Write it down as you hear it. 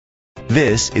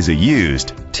This is a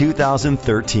used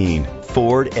 2013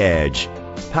 Ford Edge,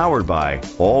 powered by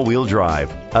all-wheel drive,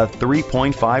 a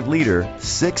 3.5-liter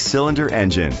 6-cylinder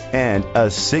engine, and a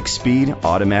 6-speed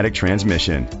automatic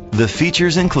transmission. The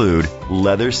features include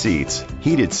leather seats,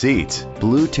 heated seats,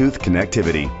 Bluetooth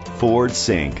connectivity, Ford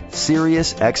Sync,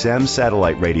 Sirius XM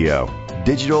satellite radio,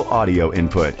 digital audio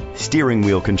input, steering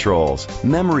wheel controls,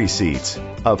 memory seats,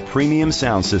 a premium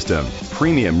sound system,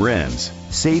 premium rims.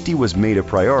 Safety was made a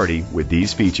priority with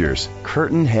these features: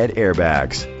 curtain head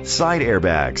airbags, side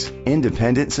airbags,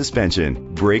 independent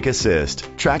suspension, brake assist,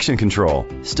 traction control,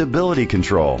 stability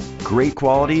control. Great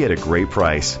quality at a great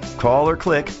price. Call or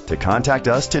click to contact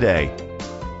us today.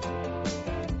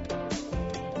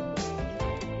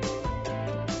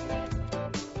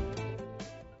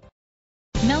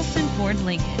 Nelson Ford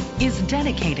Lincoln is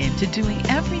dedicated to doing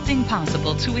everything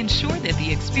possible to ensure that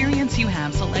the experience you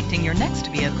have selecting your next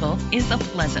vehicle is a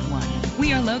pleasant one.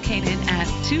 We are located at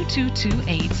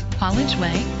 2228 College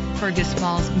Way, Fergus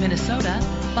Falls, Minnesota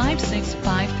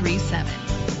 56537.